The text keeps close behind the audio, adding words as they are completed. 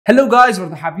Hello guys, we're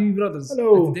the Habibi brothers.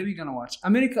 Hello. And today we're gonna watch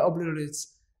America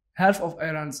obliterates half of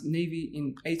Iran's navy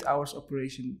in 8 hours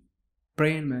operation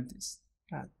Brain Mantis.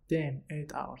 God damn,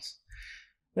 8 hours.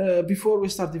 Before we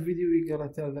start the video, we gotta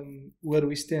tell them where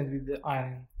we stand with the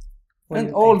Iran.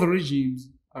 And all the regimes.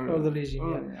 All the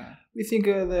regime, yeah. We think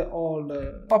they're all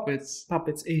Puppets.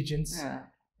 agents.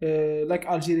 Yeah. Like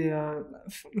Algeria,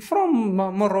 From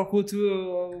Morocco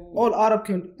to all Arab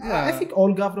countries. Yeah. I think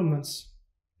all governments,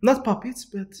 not puppets,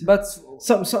 but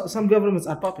some governments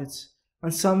are puppets,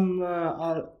 and some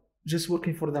are just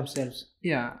working for themselves.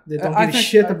 yeah, They don't give a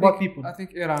shit about people. I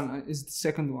think Iran is the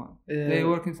second one. They're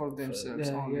working for themselves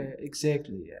only. Yeah,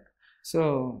 exactly. Yeah.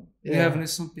 So we have no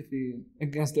sympathy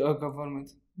against the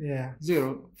government. Yeah.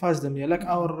 Zero. Fast them, yeah. Like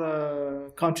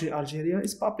our country, Algeria,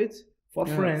 is puppet for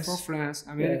France. For France,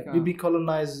 America. Yeah, we be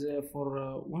colonized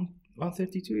for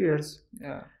 132 years.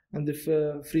 Yeah. And if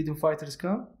freedom fighters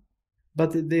come,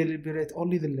 but they liberate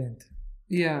only the land.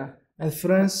 Yeah. And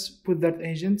France put that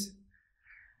agent,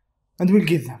 and we'll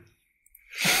give them.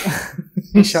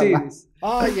 Inshallah.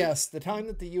 Ah, yes, the time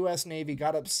that the U.S. Navy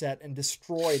got upset and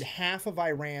destroyed half of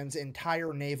Iran's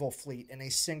entire naval fleet in a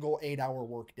single 8-hour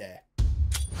workday.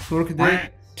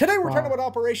 Today we're talking about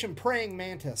Operation Praying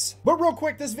Mantis. But real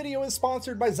quick, this video is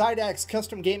sponsored by Zydax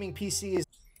Custom Gaming PCs.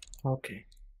 Okay.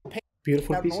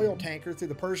 Beautiful An PC. oil tanker through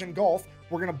the Persian Gulf.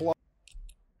 We're going to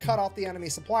cut off the enemy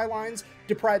supply lines,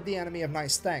 deprive the enemy of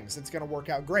nice things. It's going to work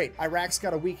out great. Iraq's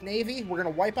got a weak navy. We're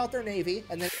going to wipe out their navy,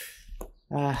 and then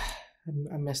I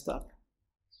messed up.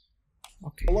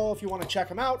 Okay. below if you want to check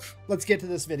them out. Let's get to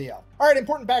this video. All right,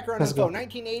 important background Let's info. go.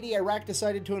 1980, Iraq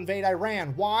decided to invade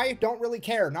Iran. Why? Don't really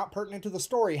care. Not pertinent to the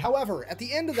story. However, at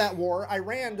the end of that war,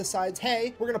 Iran decides,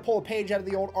 hey, we're going to pull a page out of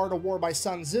the old Art of War by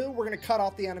Sun Tzu. We're going to cut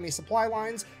off the enemy supply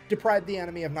lines, deprive the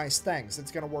enemy of nice things.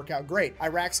 It's going to work out great.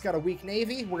 Iraq's got a weak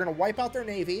navy. We're going to wipe out their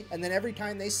navy, and then every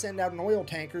time they send out an oil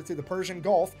tanker through the Persian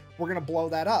Gulf, we're going to blow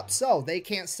that up. So they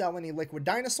can't sell any liquid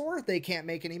dinosaur. They can't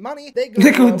make any money. They go,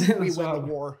 we win the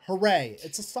war. Hooray.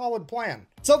 It's a solid plan.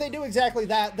 So they do exactly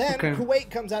that. Then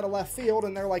Kuwait comes out of left field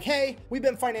and they're like, hey, we've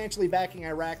been financially backing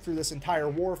Iraq through this entire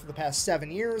war for the past 7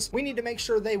 years. We need to make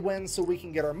sure they win so we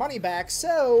can get our money back.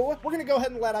 So we're going to go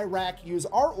ahead and let Iraq use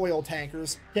our oil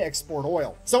tankers to export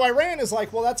oil. So Iran is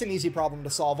like, well, that's an easy problem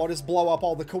to solve. I'll just blow up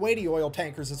all the Kuwaiti oil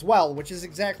tankers as well, which is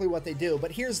exactly what they do.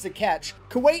 But here's the catch.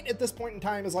 Kuwait at this point in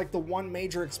time is like the one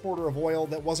major exporter of oil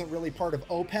that wasn't really part of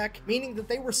OPEC, meaning that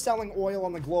they were selling oil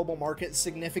on the global market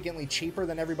significantly cheaper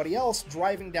than everybody else,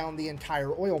 driving down the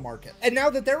entire oil market. And now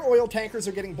that their oil tankers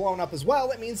are getting blown up as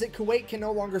well, it means that Kuwait can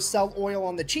no longer sell oil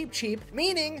on the cheap,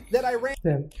 meaning that Iran...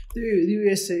 The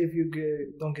USA, if you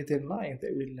don't get in line,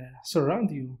 they will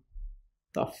surround you.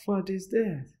 The fuck is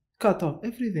that? Cut off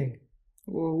everything.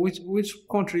 Well, which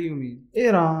country you mean?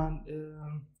 Iran.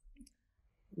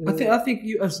 I think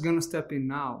US gonna step in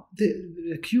now.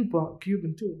 The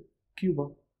Cuban too. Cuba.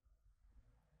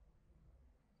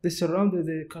 They surrounded.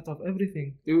 They cut off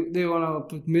everything. They wanna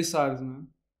put missiles, man.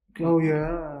 Oh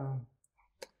yeah.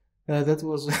 That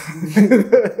was.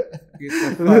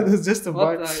 That was just a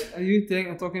What bite. are you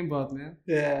talking about, man?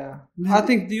 Yeah. I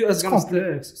think the US It's gonna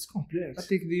complex. It's complex. I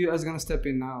think the US gonna step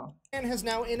in now. has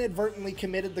now inadvertently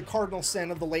committed the cardinal sin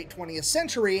of the late 20th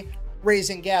century,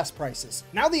 raising gas prices.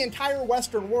 Now the entire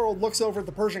Western world looks over at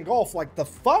the Persian Gulf like, the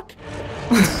fuck?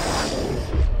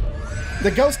 The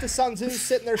ghost of Sun Tzu's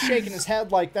sitting there shaking his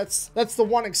head like, that's the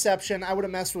one exception. I would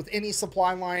have messed with any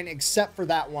supply line except for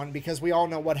that one, because we all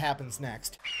know what happens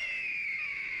next.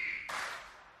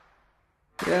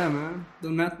 Yeah, man. Do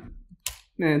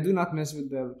not mess with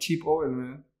the cheap oil,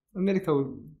 man. America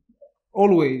will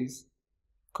always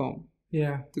come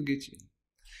Yeah. to get you.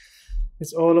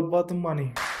 It's all about the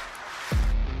money.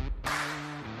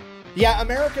 Yeah,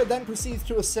 America then proceeds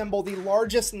to assemble the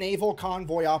largest naval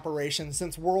convoy operation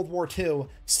since World War II,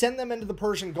 send them into the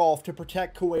Persian Gulf to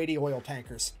protect Kuwaiti oil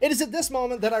tankers. It is at this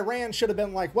moment that Iran should have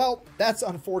been like, well, that's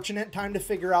unfortunate, time to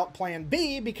figure out plan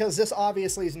B, because this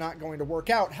obviously is not going to work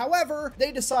out. However,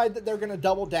 they decide that they're going to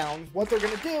double down. What they're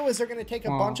going to do is they're going to take a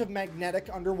bunch of magnetic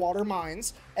underwater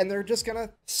mines, and they're just going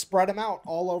to spread them out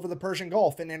all over the Persian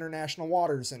Gulf in international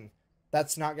waters, and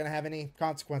that's not going to have any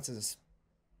consequences.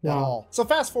 At all. So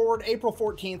fast forward, April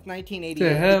 14th, 1988.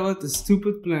 The hell, what a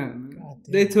stupid plan, man.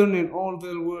 They turn in all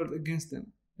the world against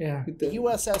them. Yeah. The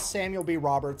USS Samuel B.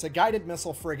 Roberts, a guided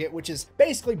missile frigate, which is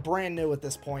basically brand new at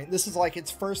this point. This is like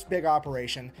its first big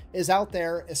operation, is out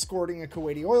there escorting a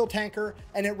Kuwaiti oil tanker,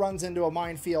 and it runs into a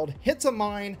minefield, hits a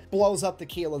mine, blows up the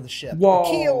keel of the ship. Whoa. The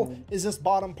keel is this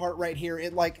bottom part right here.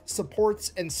 It like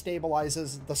supports and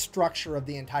stabilizes the structure of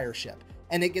the entire ship,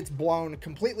 and it gets blown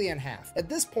completely in half. At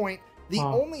this point, The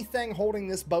only thing holding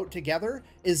this boat together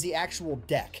is the actual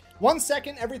deck. 1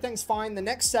 second, everything's fine. The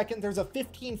next second, there's a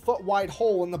 15-foot wide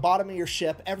hole in the bottom of your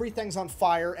ship. Everything's on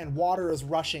fire and water is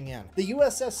rushing in. The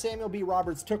USS Samuel B.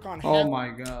 Roberts took on Oh my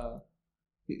god.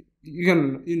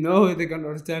 You know they're gonna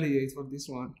retaliate for this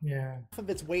one. Yeah. half of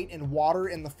its weight in water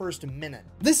in the first minute.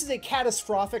 This is a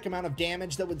catastrophic amount of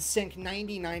damage that would sink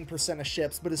 99% of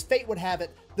ships, but as fate would have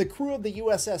it, the crew of the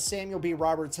USS Samuel B.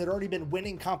 Roberts had already been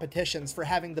winning competitions for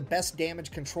having the best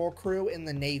damage control crew in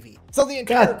the Navy. So the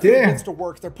entire crew gets to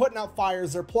work. They're putting out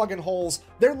fires, they're plugging holes,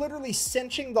 they're literally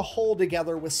cinching the hull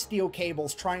together with steel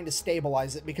cables trying to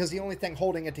stabilize it because the only thing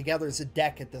holding it together is a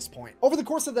deck at this point. Over the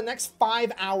course of the next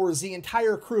 5 hours, the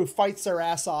entire crew fights their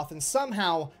ass off and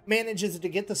somehow manages to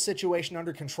get the situation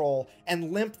under control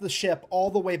and limp the ship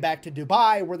all the way back to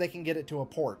Dubai where they can get it to a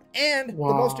port. And the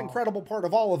most incredible part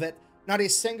of all of it, not a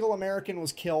single American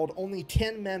was killed, only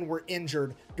 10 men were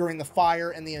injured during the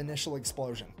fire and the initial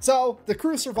explosion. So the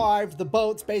crew survived, the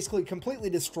boat's basically completely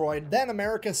destroyed. Then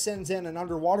America sends in an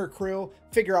underwater crew,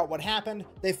 figure out what happened.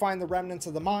 They find the remnants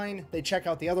of the mine, they check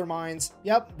out the other mines.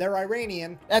 Yep, they're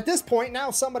Iranian. At this point, now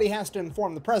somebody has to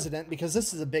inform the president because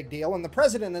this is a big deal. And the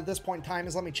president at this point in time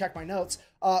is, let me check my notes,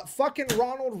 fucking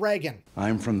Ronald Reagan.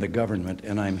 I'm from the government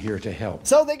and I'm here to help.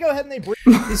 So they go ahead and they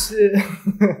This,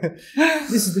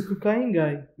 this is the cocaine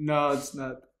guy. No, it's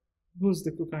not. Who's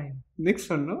the cocaine?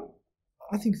 Nixon, no?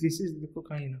 I think this is the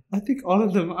cocaine. I think all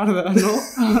of them are the,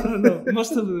 I don't know.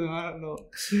 Most of them, I don't know.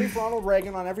 brief Ronald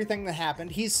Reagan on everything that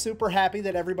happened. He's super happy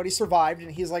that everybody survived, and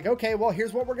he's like, okay, well,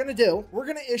 here's what we're going to do. We're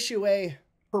going to issue a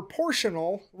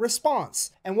proportional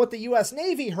response. And what the U.S.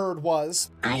 Navy heard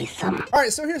was awesome. All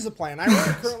right, so here's the plan.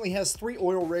 Iran currently has 3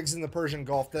 oil rigs in the Persian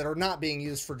Gulf that are not being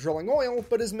used for drilling oil,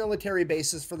 but as military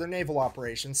bases for their naval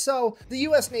operations. So the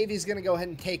U.S. Navy is going to go ahead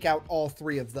and take out all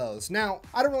 3 of those. Now,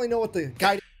 I don't really know what the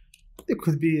guidance. It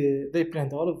could be they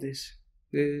planned all of this.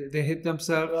 They hit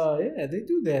themselves. Yeah, they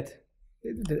do that.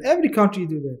 They do that. Every country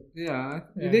do that. Yeah,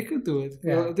 they could do it.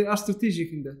 Yeah. They are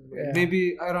strategic in that way. Yeah.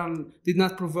 Maybe Iran did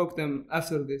not provoke them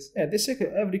after this. Yeah,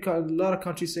 a lot of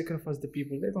countries sacrifice the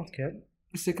people. They don't care.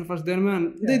 They sacrificed their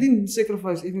men. Yeah. They didn't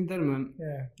sacrifice even their men.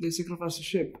 Yeah. They sacrificed the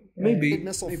ship. Yeah. Maybe.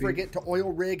 Missile frigate to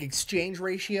oil rig exchange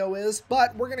ratio is,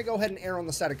 but we're going to go ahead and err on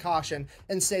the side of caution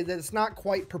and say that it's not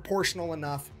quite proportional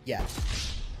enough yet.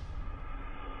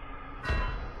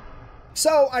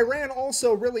 So Iran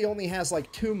also really only has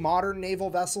like 2 modern naval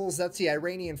vessels. That's the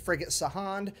Iranian frigate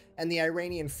Sahand and the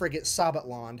Iranian frigate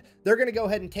Sabatland. They're going to go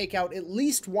ahead and take out at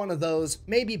least one of those,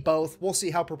 maybe both. We'll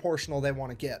see how proportional they want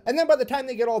to get. And then by the time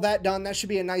they get all that done, that should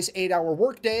be a nice 8-hour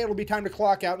workday. It'll be time to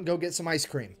clock out and go get some ice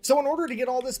cream. So in order to get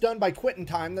all this done by quitting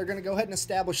time, they're going to go ahead and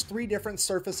establish 3 different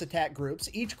surface attack groups.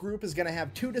 Each group is going to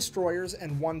have 2 destroyers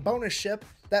and 1 bonus ship.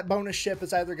 That bonus ship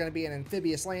is either going to be an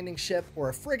amphibious landing ship or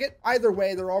a frigate. Either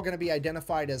way, they're all going to be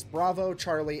identified as Bravo,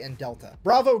 Charlie, and Delta.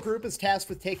 Bravo group is tasked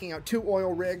with taking out 2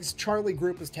 oil rigs. Charlie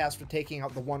group is tasked with taking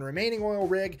out the 1 remaining oil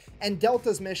rig. And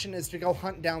Delta's mission is to go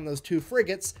hunt down those 2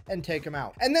 frigates and take them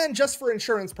out. And then just for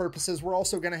insurance purposes, we're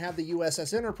also going to have the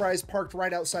USS Enterprise parked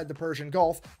right outside the Persian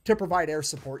Gulf to provide air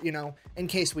support, you know, in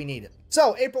case we need it.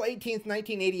 So April 18th,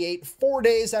 1988, 4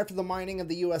 days after the mining of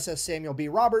the USS Samuel B.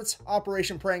 Roberts,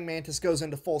 Operation Praying Mantis goes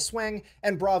into full swing,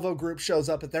 and Bravo Group shows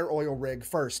up at their oil rig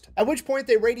first. At which point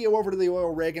they radio over to the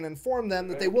oil rig and inform them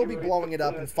that they will be blowing it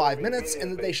up in 5 minutes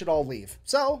and that they should all leave.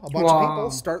 So a bunch of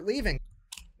people start leaving.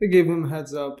 They gave him a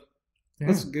heads up. Yeah.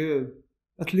 That's good.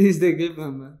 At least they gave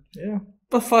them, man. Yeah.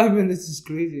 But 5 minutes is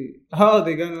crazy. How are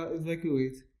they gonna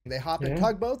evacuate? They hop in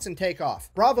tugboats and take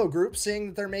off. Bravo Group, seeing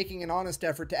that they're making an honest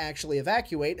effort to actually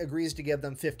evacuate, agrees to give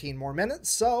them 15 more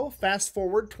minutes. So fast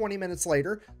forward 20 minutes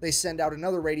later, they send out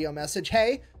another radio message.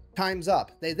 Hey, time's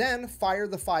up. They then fire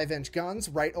the 5-inch guns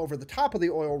right over the top of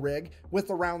the oil rig with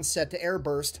the rounds set to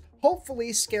airburst,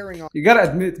 hopefully scaring off. You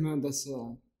gotta admit, man, that's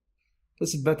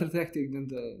a better tactic than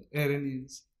the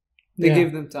Iranians. They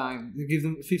gave them time. They give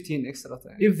them 15 extra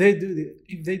time. If they did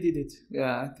it.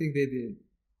 Yeah, I think they did.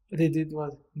 They did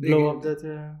what? They Blow up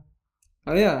that.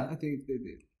 Oh yeah, I think they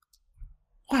did.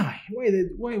 Why?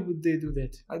 Why would they do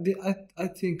that? I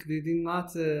think they did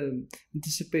not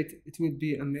anticipate it would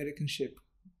be American ship.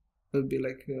 It would be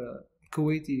like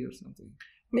Kuwaiti or something.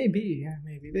 Maybe, yeah,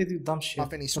 maybe. They do dumb shit.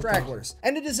 Off any stragglers.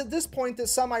 And it is at this point that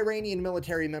some Iranian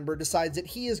military member decides that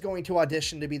he is going to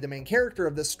audition to be the main character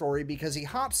of this story because he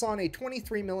hops on a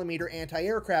 23mm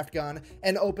anti-aircraft gun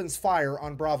and opens fire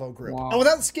on Bravo Group. Wow. And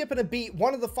without skipping a beat,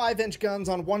 one of the 5-inch guns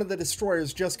on one of the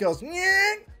destroyers just goes,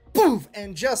 poof,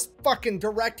 and just fucking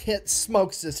direct hit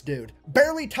smokes this dude.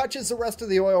 Barely touches the rest of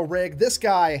the oil rig. This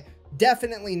guy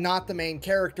Definitely not the main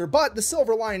character, but the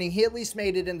silver lining, he at least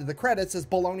made it into the credits as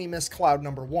Baloney Miss Cloud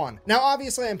number 1. Now,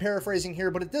 obviously I'm paraphrasing here,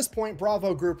 but at this point,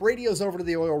 Bravo Group radios over to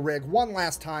the oil rig one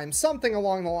last time, something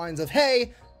along the lines of,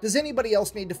 hey, does anybody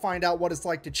else need to find out what it's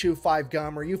like to chew 5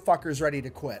 gum, or are you fuckers ready to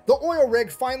quit? The oil rig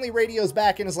finally radios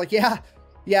back and is like,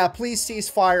 yeah, please cease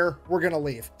fire, we're gonna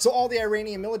leave. So all the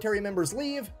Iranian military members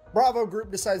leave. Bravo Group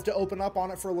decides to open up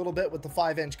on it for a little bit with the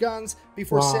 5-inch guns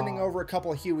before sending over a couple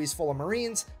of Hueys full of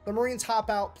Marines. The Marines hop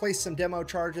out, place some demo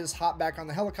charges, hop back on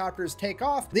the helicopters, take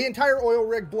off. The entire oil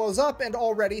rig blows up, and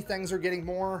already things are getting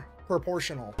more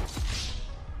proportional.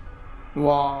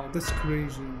 Wow, that's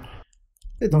crazy.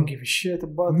 They don't give a shit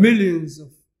about Millions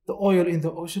of the oil in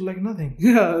the ocean like nothing.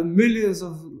 yeah, millions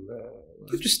of.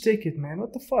 You just take it, man.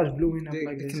 What the fuck, blowing up They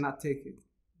like this? cannot take it.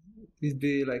 It'd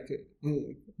be like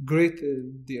a great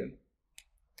deal.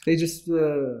 They just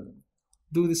do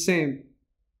the same.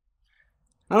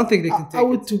 I don't think they can take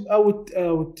it. I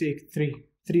would take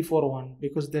 3-4-1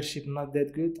 because their ship not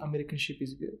that good. American ship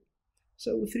is good,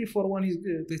 so 3-4-1 is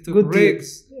good. They took good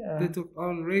rigs. Yeah. They took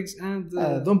all rigs and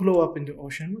don't blow up in the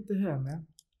ocean. What the hell, man?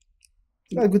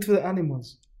 It's not good for the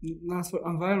animals. not for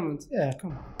environment. Yeah,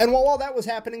 come on. And while all that was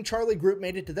happening, Charlie Group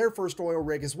made it to their first oil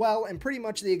rig as well, and pretty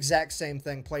much the exact same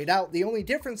thing played out. The only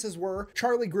differences were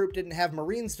Charlie Group didn't have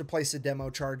Marines to place the demo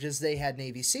charges, they had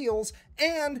Navy SEALs,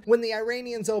 and when the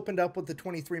Iranians opened up with the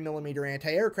 23mm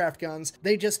anti-aircraft guns,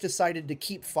 they just decided to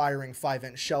keep firing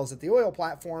 5-inch shells at the oil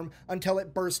platform until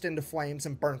it burst into flames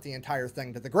and burnt the entire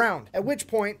thing to the ground. At which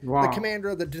point, the commander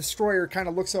of the destroyer kind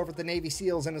of looks over at the Navy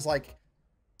SEALs and is like,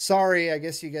 sorry, I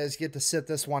guess you guys get to sit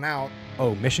this one out.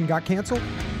 Oh, mission got canceled?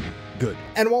 Good.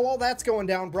 And while all that's going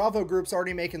down, Bravo Group's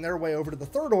already making their way over to the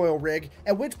third oil rig,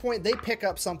 at which point they pick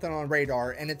up something on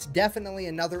radar, and it's definitely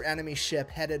another enemy ship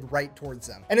headed right towards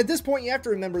them. And at this point, you have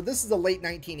to remember, this is the late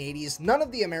 1980s. None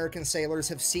of the American sailors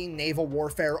have seen naval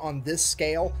warfare on this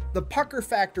scale. The pucker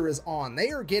factor is on. They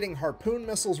are getting harpoon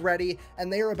missiles ready,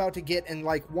 and they are about to get in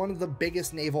like one of the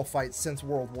biggest naval fights since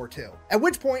World War II. At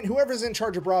which point, whoever's in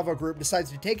charge of Bravo Group decides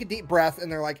to take a deep breath,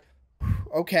 and they're like,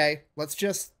 okay,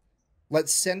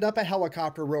 let's send up a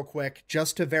helicopter real quick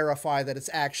just to verify that it's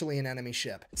actually an enemy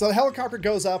ship. So the helicopter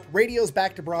goes up, radios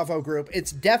back to Bravo Group.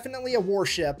 It's definitely a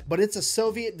warship, but it's a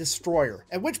Soviet destroyer.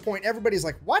 At which point everybody's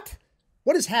like, what?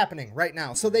 What is happening right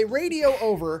now? So they radio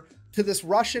over to this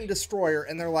Russian destroyer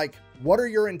and they're like, what are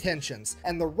your intentions?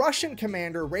 And the Russian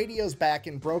commander radios back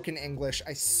in broken English.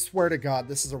 I swear to God,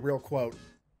 this is a real quote.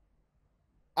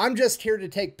 I'm just here to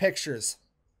take pictures.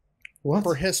 What?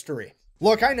 For history.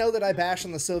 Look, I know that I bash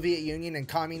on the Soviet Union and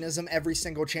communism every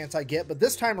single chance I get, but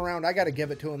this time around, I gotta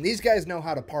give it to them. These guys know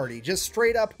how to party. Just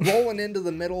straight up rolling into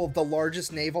the middle of the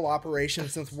largest naval operation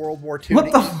since World War II to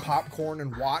eat popcorn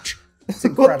and watch. It's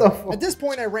incredible. At this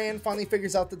point, Iran finally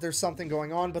figures out that there's something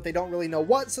going on, but they don't really know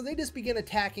what, so they just begin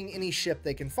attacking any ship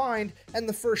they can find, and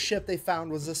the first ship they found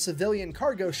was a civilian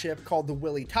cargo ship called the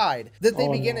Willie Tide, that they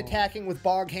begin attacking with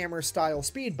Boghammer-style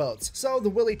speedboats. So the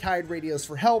Willie Tide radios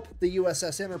for help, the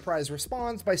USS Enterprise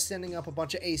responds by sending up a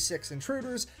bunch of A-6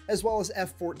 intruders, as well as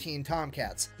F-14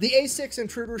 Tomcats. The A-6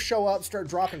 intruders show up, start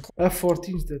dropping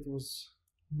F-14s, that was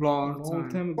Long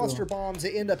time ago. cluster bombs.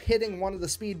 They end up hitting one of the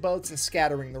speedboats and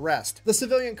scattering the rest. The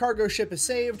civilian cargo ship is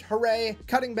saved, hooray.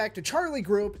 Cutting back to Charlie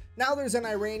Group, now there's an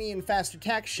Iranian fast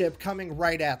attack ship coming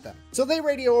right at them. So they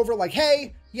radio over like,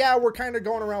 hey, yeah, we're kind of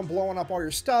going around blowing up all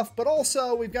your stuff, but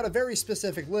also we've got a very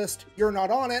specific list, you're not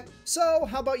on it, so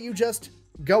how about you just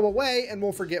go away and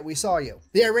we'll forget we saw you.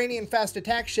 The Iranian fast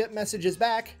attack ship messages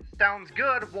back, sounds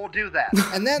good, we'll do that.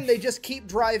 And then they just keep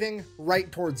driving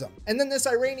right towards them. And then this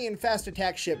Iranian fast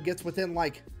attack ship gets within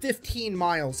like 15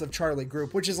 miles of Charlie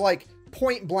Group, which is like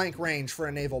point blank range for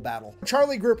a naval battle.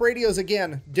 Charlie Group radios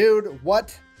again, dude,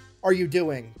 what are you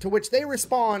doing? To which they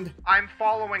respond, I'm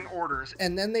following orders.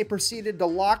 And then they proceeded to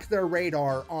lock their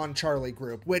radar on Charlie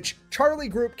Group, which Charlie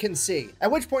Group can see. At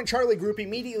which point Charlie Group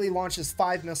immediately launches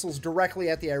 5 missiles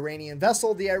directly at the Iranian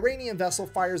vessel. The Iranian vessel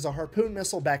fires a harpoon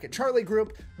missile back at Charlie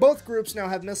Group. Both groups now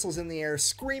have missiles in the air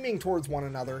screaming towards one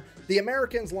another. The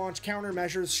Americans launch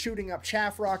countermeasures, shooting up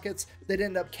chaff rockets that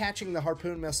end up catching the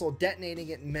harpoon missile, detonating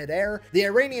it in midair. The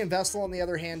Iranian vessel, on the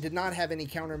other hand, did not have any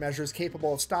countermeasures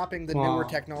capable of stopping the newer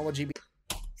technology.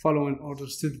 Following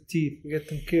orders to the teeth. Get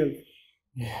them killed.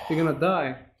 You're gonna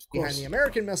die. Behind the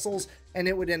American missiles, and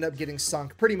it would end up getting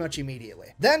sunk pretty much immediately.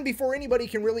 Then, before anybody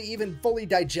can really even fully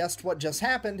digest what just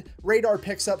happened, radar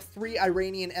picks up 3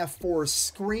 Iranian F-4s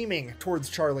screaming towards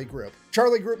Charlie Group.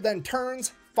 Charlie Group then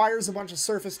turns, fires a bunch of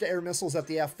surface-to-air missiles at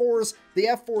the F-4s. The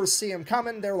F-4s see them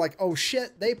coming. They're like, oh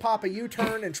shit. They pop a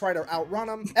U-turn and try to outrun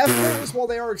them. F-4s, while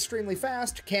they are extremely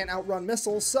fast, can't outrun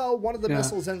missiles, so one of the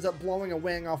missiles ends up blowing a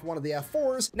wing off one of the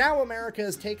F-4s. Now America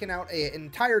has taken out an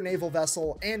entire naval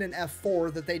vessel and an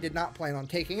F-4 that they did not plan on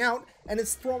taking out, and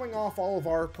it's throwing off all of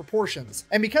our proportions.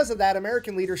 And because of that,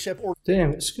 American leadership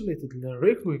Damn, escalated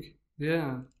real quick.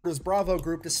 Yeah. orders Bravo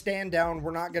Group to stand down.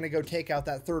 We're not going to go take out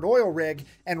that third oil rig.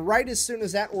 And right as soon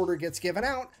as that order gets given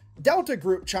out, Delta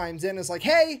Group chimes in, is like,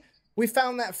 hey, we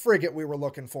found that frigate we were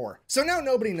looking for. So now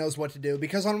nobody knows what to do,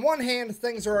 because on one hand,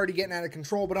 things are already getting out of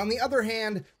control, but on the other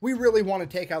hand, we really want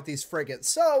to take out these frigates.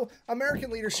 So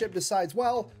American leadership decides,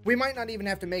 well, we might not even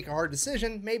have to make a hard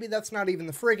decision. Maybe that's not even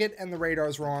the frigate and the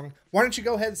radar's wrong. Why don't you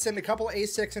go ahead and send a couple of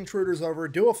A6 intruders over,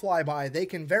 do a flyby. They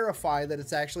can verify that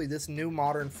it's actually this new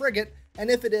modern frigate, and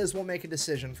if it is, we'll make a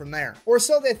decision from there. Or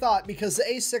so they thought, because the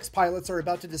A6 pilots are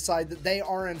about to decide that they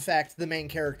are in fact the main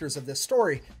characters of this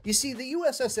story. You see, the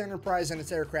USS Enterprise and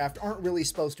its aircraft aren't really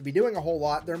supposed to be doing a whole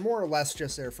lot. They're more or less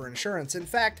just there for insurance. In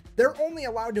fact, they're only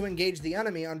allowed to engage the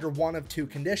enemy under one of two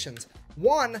conditions.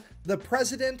 One, the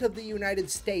President of the United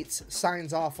States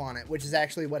signs off on it, which is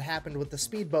actually what happened with the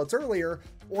speedboats earlier.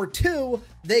 Or two,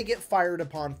 they get fired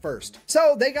upon first.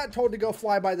 So they got told to go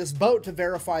fly by this boat to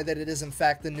verify that it is in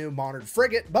fact the new modern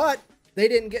frigate, but they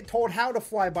didn't get told how to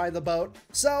fly by the boat.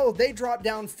 So they dropped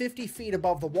down 50 feet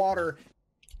above the water.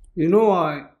 You know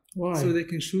why? Why? So they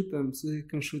can shoot them, so they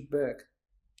can shoot back.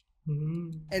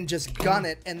 And just gun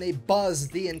it, and they buzz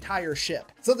the entire ship.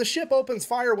 So the ship opens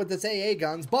fire with its AA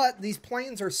guns, but these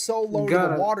planes are so low to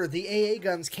the water, the AA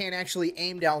guns can't actually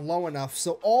aim down low enough,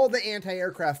 so all the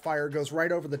anti-aircraft fire goes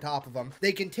right over the top of them.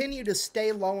 They continue to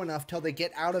stay low enough till they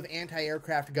get out of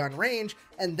anti-aircraft gun range,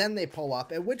 and then they pull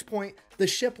up, at which point the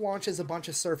ship launches a bunch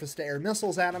of surface-to-air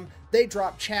missiles at them. They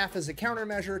drop chaff as a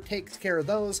countermeasure, takes care of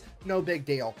those, no big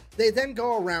deal. They then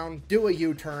go around, do a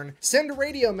U-turn, send a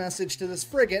radio message to this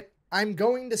frigate, I'm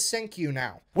going to sink you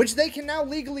now, which they can now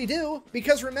legally do,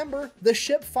 because remember, the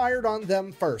ship fired on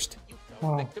them first.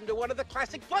 Victim to one of the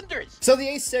classic blunders. So the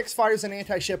A6 fires an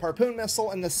anti-ship harpoon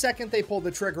missile, and the second they pull the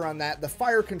trigger on that, the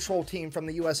fire control team from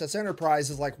the USS Enterprise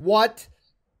is like, what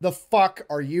the fuck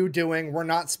are you doing? We're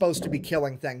not supposed to be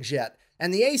killing things yet.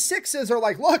 And the A6s are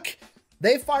like, look,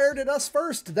 they fired at us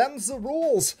first. Them's the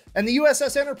rules. And the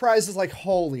USS Enterprise is like,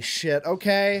 holy shit,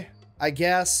 okay, I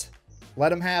guess. Let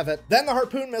them have it. Then the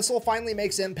harpoon missile finally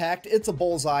makes impact. It's a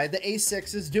bullseye. The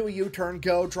A6s do a U-turn,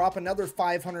 go, drop another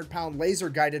 500-pound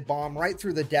laser-guided bomb right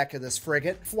through the deck of this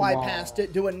frigate, fly past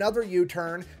it, do another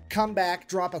U-turn, come back,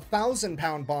 drop a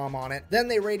 1,000-pound bomb on it. Then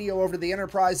they radio over to the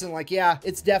Enterprise and like, yeah,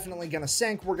 it's definitely gonna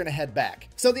sink. We're gonna head back.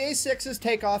 So the A6s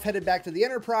take off, headed back to the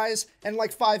Enterprise, and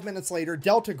like 5 minutes later,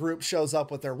 Delta Group shows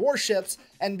up with their warships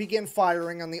and begin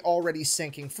firing on the already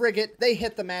sinking frigate. They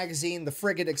hit the magazine, the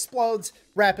frigate explodes,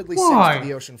 rapidly sinks to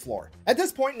the ocean floor. At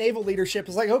this point, naval leadership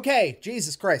is like, okay,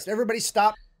 Jesus Christ, everybody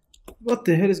stop. What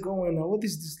the hell is going on? What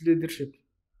is this leadership?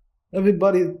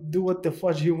 Everybody do what the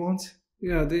fudge he wants?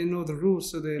 Yeah, they know the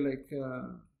rules, so they like,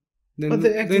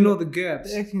 they know the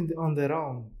gaps. They're acting on their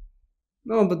own.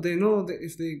 No, but they know that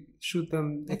if they shoot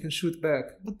them, they can shoot back.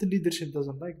 But the leadership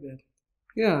doesn't like that.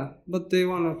 Yeah, but they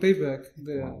want to pay back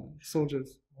the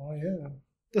soldiers. Oh yeah,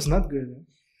 that's not good.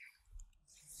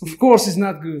 Of course, it's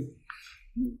not good.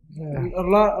 Yeah. A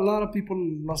lot of people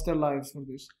lost their lives for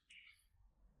this.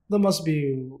 There must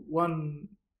be one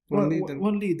leader.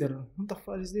 One leader. What the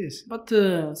fuck is this? But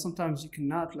sometimes you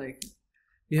cannot, like,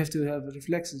 you have to have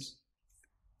reflexes.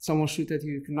 Someone shoot at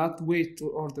you, you cannot wait to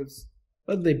orders.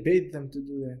 But they paid them to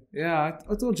do that. Yeah,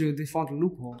 I told you they found a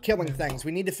loophole. Killing things.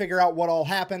 We need to figure out what all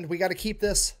happened. We got to keep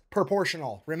this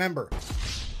proportional. Remember.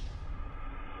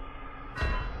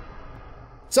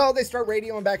 So they start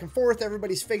radioing back and forth.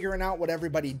 Everybody's figuring out what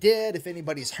everybody did, if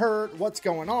anybody's hurt, what's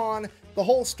going on, the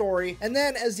whole story. And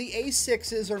then as the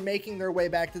A6s are making their way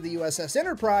back to the USS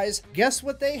Enterprise, guess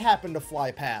what they happen to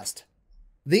fly past?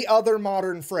 The other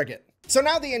modern frigate. So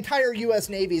now the entire US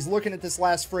Navy's looking at this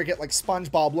last frigate like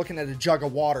SpongeBob looking at a jug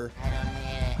of water. I don't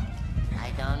need it.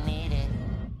 I don't need it.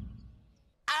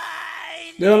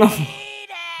 They don't know.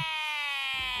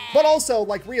 But also,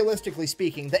 like, realistically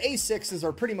speaking, the A6s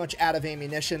are pretty much out of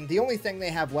ammunition. The only thing they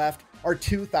have left are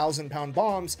 2,000-pound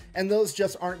bombs, and those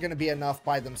just aren't going to be enough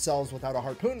by themselves without a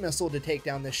harpoon missile to take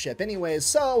down this ship anyways,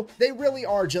 so they really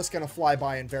are just going to fly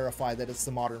by and verify that it's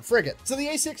the modern frigate. So the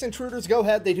A6 intruders go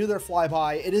ahead, they do their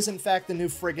flyby. It is in fact the new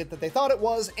frigate that they thought it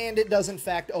was, and it does in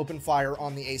fact open fire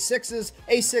on the A6s.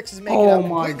 A6s make it out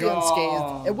completely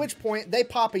unscathed, at which point they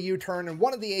pop a U-turn, and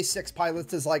one of the A6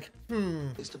 pilots is like,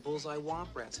 It's the bullseye womp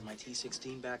rats in my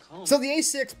T-16 back home. So the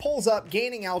A6 pulls up,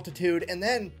 gaining altitude, and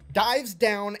then dives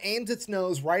down, aims its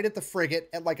nose right at the frigate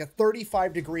at like a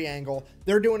 35-degree angle.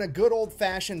 They're doing a good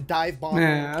old-fashioned dive bomb.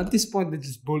 Man, at this point, they're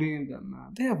just bullying them,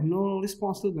 man. They have no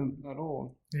response to them at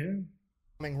all. Yeah.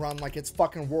 Run like it's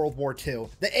fucking World War II.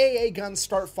 The AA guns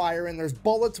start firing, there's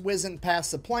bullets whizzing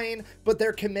past the plane, but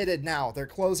they're committed now. They're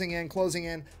closing in, closing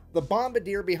in. The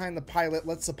bombardier behind the pilot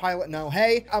lets the pilot know,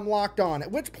 hey, I'm locked on.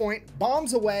 At which point,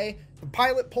 bombs away, the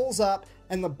pilot pulls up,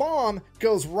 and the bomb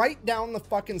goes right down the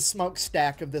fucking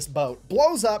smokestack of this boat.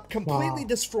 Blows up, completely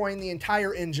destroying the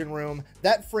entire engine room.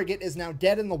 That frigate is now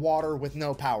dead in the water with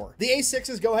no power. The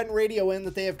A6s go ahead and radio in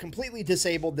that they have completely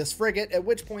disabled this frigate, at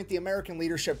which point the American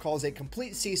leadership calls a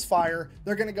complete ceasefire.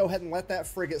 They're gonna go ahead and let that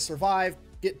frigate survive,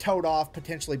 get towed off,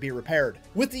 potentially be repaired.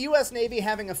 With the US Navy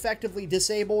having effectively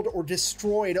disabled or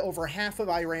destroyed over half of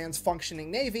Iran's functioning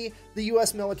navy, the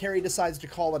US military decides to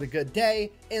call it a good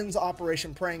day, ends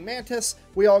Operation Praying Mantis,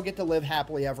 we all get to live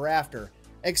happily ever after.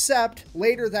 Except,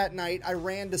 later that night,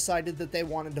 Iran decided that they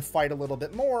wanted to fight a little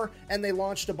bit more, and they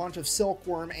launched a bunch of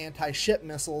Silkworm anti-ship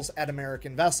missiles at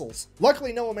American vessels.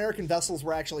 Luckily, no American vessels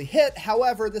were actually hit.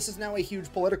 However, this is now a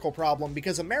huge political problem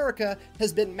because America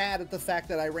has been mad at the fact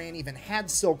that Iran even had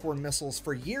Silkworm missiles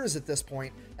for years at this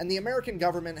point, and the American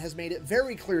government has made it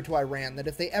very clear to Iran that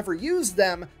if they ever used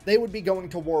them, they would be going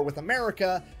to war with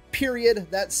America. Period.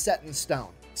 That's set in stone.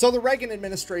 So the Reagan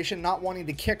administration, not wanting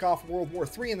to kick off World War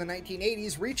III in the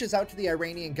 1980s, reaches out to the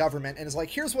Iranian government and is like,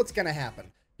 here's what's going to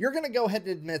happen. You're going to go ahead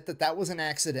and admit that that was an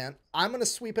accident. I'm going to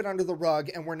sweep it under the rug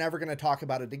and we're never going to talk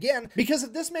about it again. Because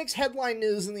if this makes headline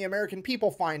news and the American people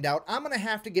find out, I'm going to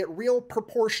have to get real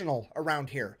proportional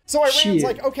around here. So Iran's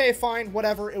like, okay, fine,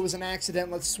 whatever. It was an accident.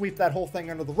 Let's sweep that whole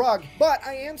thing under the rug. But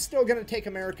I am still going to take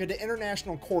America to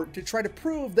international court to try to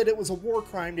prove that it was a war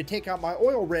crime to take out my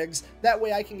oil rigs. That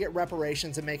way I can get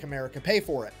reparations and make America pay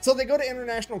for it. So they go to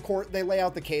international court. They lay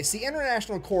out the case. The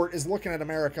international court is looking at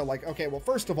America like, okay, well,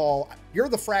 first of all, you're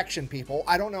the fraction people.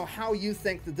 I don't know how you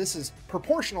think that this is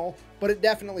proportional, but it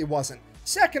definitely wasn't.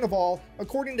 Second of all,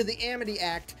 according to the Amity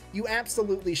Act, you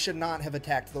absolutely should not have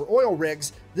attacked their oil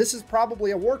rigs. This is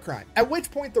probably a war crime. At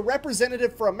which point the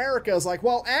representative for America is like,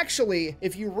 well, actually,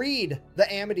 if you read the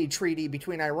Amity Treaty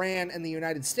between Iran and the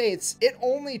United States, it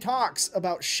only talks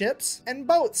about ships and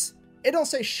boats. It don't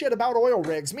say shit about oil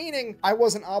rigs, meaning I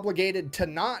wasn't obligated to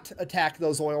not attack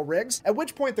those oil rigs. At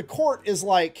which point the court is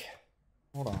like,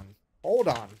 hold on.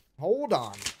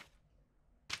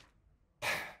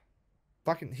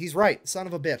 Fucking, he's right, son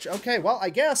of a bitch. Okay, well, I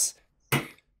guess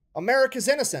America's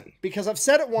innocent, because I've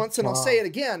said it once and I'll say it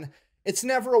again. It's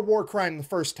never a war crime the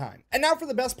first time. And now for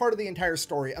the best part of the entire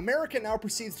story. America now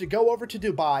proceeds to go over to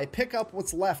Dubai, pick up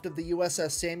what's left of the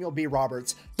USS Samuel B.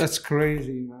 Roberts. That's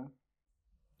crazy, man.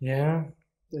 Yeah,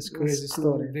 that's crazy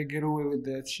story. They get away with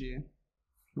that shit.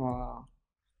 Wow.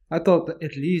 I thought that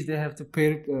at least they have to pay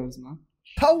repairs, man.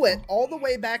 Tow it all the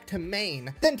way back to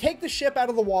Maine, then take the ship out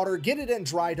of the water, get it in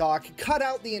dry dock, cut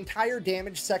out the entire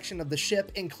damaged section of the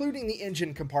ship, including the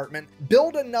engine compartment,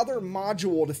 build another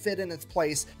module to fit in its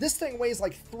place. This thing weighs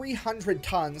like 300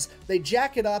 tons. They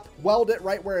jack it up, weld it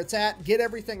right where it's at, get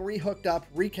everything rehooked up,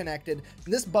 reconnected.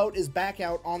 And this boat is back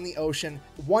out on the ocean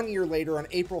 1 year later on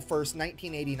April 1st,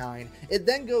 1989. It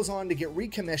then goes on to get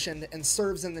recommissioned and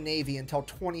serves in the Navy until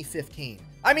 2015.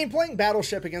 I mean, playing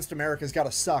Battleship against America's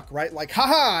gotta suck, right? Like,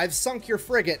 haha, I've sunk your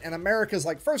frigate, and America's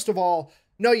like, first of all,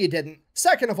 no you didn't.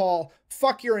 Second of all,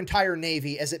 fuck your entire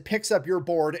Navy as it picks up your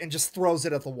board and just throws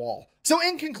it at the wall. So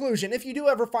in conclusion, if you do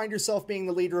ever find yourself being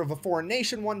the leader of a foreign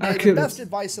nation one day, the best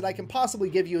advice that I can possibly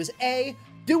give you is A,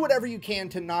 do whatever you can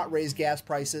to not raise gas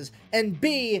prices, and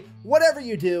B, whatever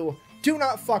you do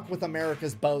not fuck with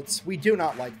America's boats. We do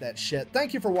not like that shit.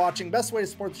 Thank you for watching. Best way to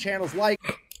support the channel is like...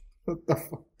 What the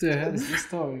fuck? The hell is this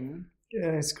story, man?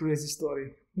 Yeah, it's a crazy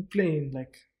story. We're playing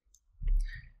like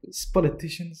it's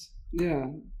politicians. Yeah.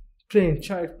 Playing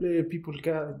child play, people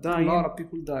got dying. A lot of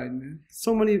people died, man.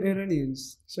 So many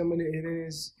Iranians.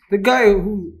 The guy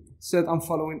who said, I'm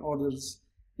following orders.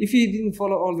 If he didn't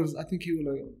follow orders, I think he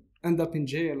will end up in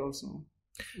jail also.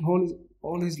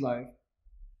 All his life.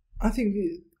 I think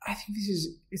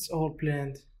it's all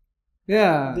planned.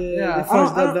 Yeah.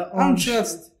 I don't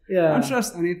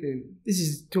trust anything. This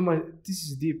is too much. This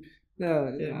is deep.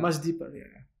 Yeah. Much deeper.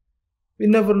 We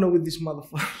never know with these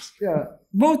motherfuckers. Yeah.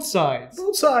 Both sides.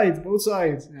 Both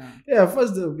sides. Yeah,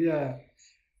 first up, yeah.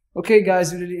 Okay,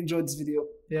 guys, we really enjoyed this video.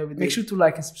 Yeah, we did. Make sure to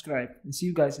like and subscribe. And see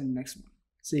you guys in the next one.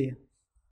 See ya.